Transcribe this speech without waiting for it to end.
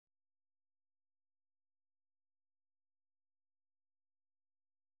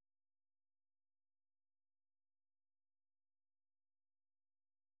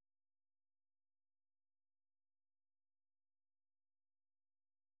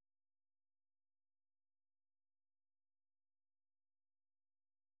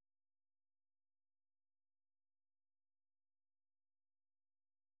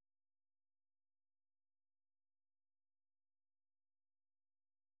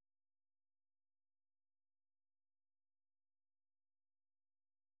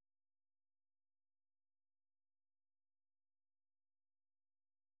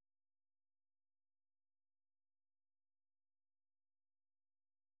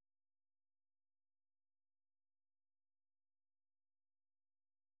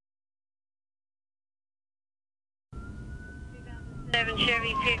7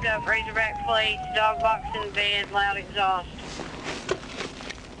 Chevy pickup, Razorback plates, dog box in the bed, loud exhaust.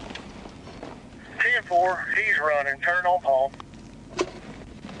 10-4, he's running. Turn on Paul.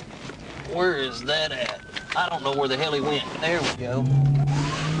 Where is that at? I don't know where the hell he went. There we go.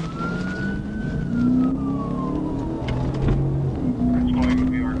 That's going to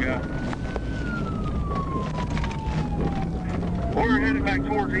be our guy. We're headed back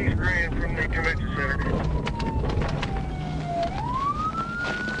towards East Grand from the convention center.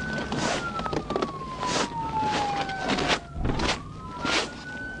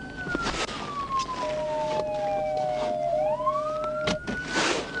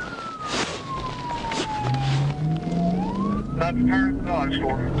 About to turn at the Dodge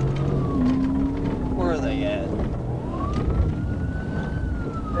store. Where are they at?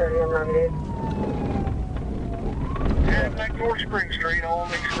 Headed back towards Spring Street on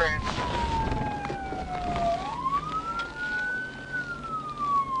East Grand.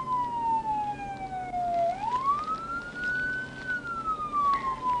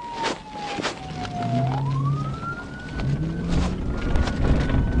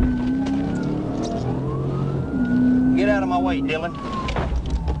 Get out of my way, Dylan.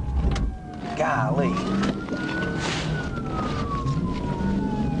 Golly.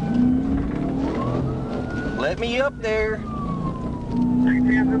 Let me up there.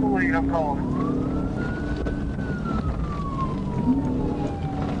 310's in the lead, I'm calling.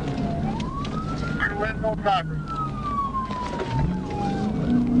 Turn left on Cypress.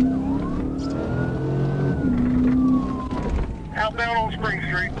 Outbound on Spring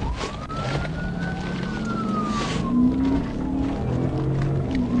Street.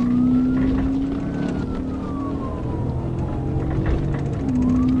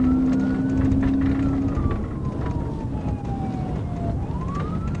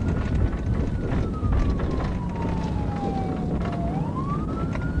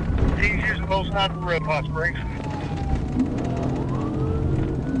 He's using both sides of the road, Hot Springs.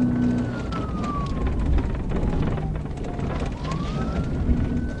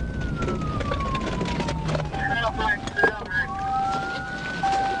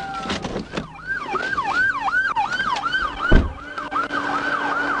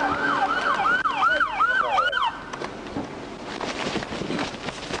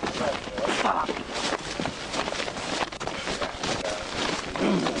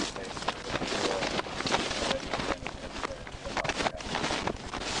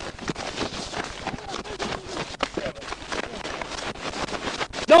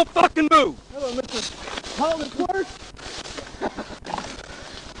 Don't fucking move! Hello, Mr. Hollingsworth.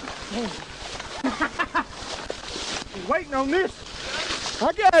 He's waiting on this.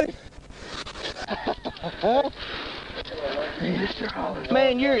 I got it. Mr. Hollingsworth.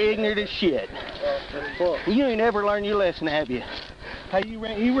 Man, you're ignorant as shit. You ain't ever learned your lesson, have you? Hey, you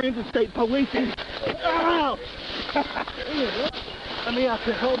ran to state police. Ow! Let me out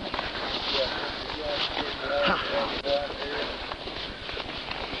there. Hold on.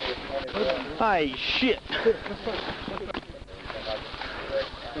 Hey, shit.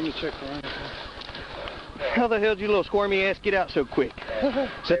 Let me check around. How the hell did your little squirmy ass get out so quick?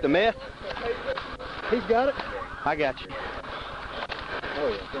 Is that the meth? He's got it. I got you. Oh,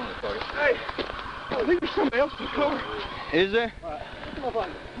 yeah. Hey, I think there's somebody else in the car. Is there?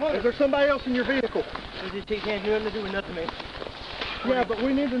 Is there somebody else in your vehicle? It can't do nothing to do with nothing, man. Yeah, but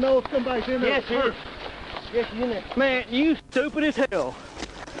we need to know if somebody's in there. Yes, he is. Yes, he's in there. Man, you stupid as hell.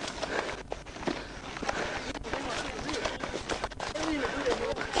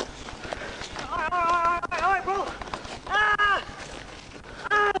 All right, bro.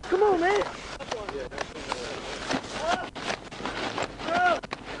 Come on, man.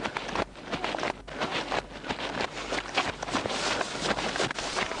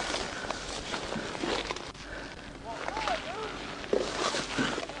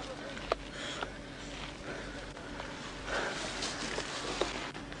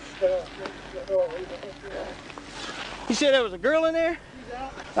 You said there was a girl in there?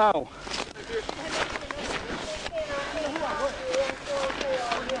 Oh.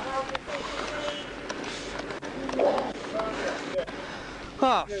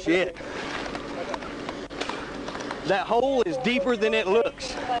 Oh, shit. That hole is deeper than it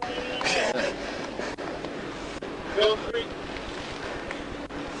looks.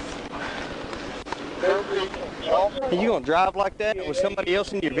 Are you gonna drive like that with somebody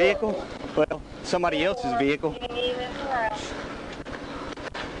else in your vehicle? Well, somebody else's vehicle.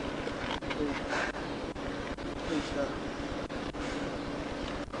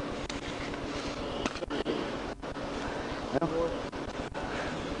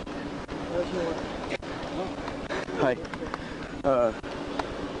 Hey,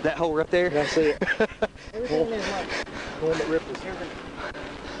 That hole right there? I see it. Everything is like, The one that ripped us.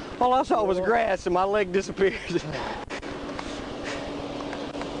 All I saw was grass and my leg disappeared.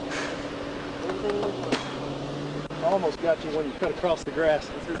 everything is like. I almost got you when you cut across the grass.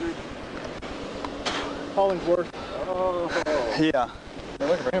 Hollingsworth. Oh. Yeah. They're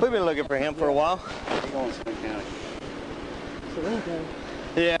looking for him. We've been looking for him for a while. He's going to Spring County.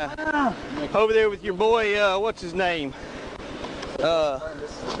 Yeah. Over there with your boy, what's his name?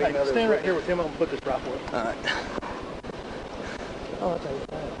 Hey, stand right here with him. I'm gonna put this right for you. All right. Oh, okay.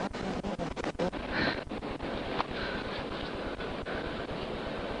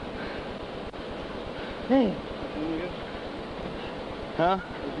 Hey. Huh?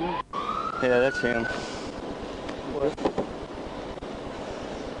 Yeah, that's him.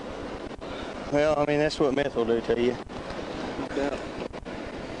 Well, I mean, that's what meth will do to you.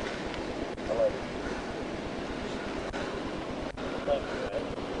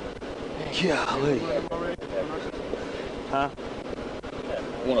 Golly. Huh?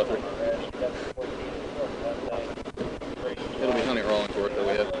 103. It'll be Honey Hollingsworth that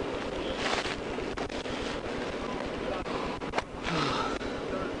we have.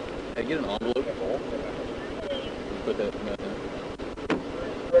 Hey, get an envelope. Put that meth in.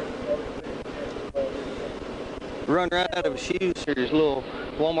 Run right out of his shoes or his little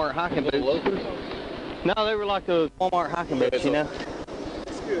Walmart hiking boots. Loafers? No, they were like those Walmart hiking boots, you know?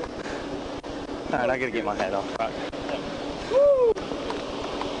 That's good. All right, I gotta get my hat off. Right. Woo!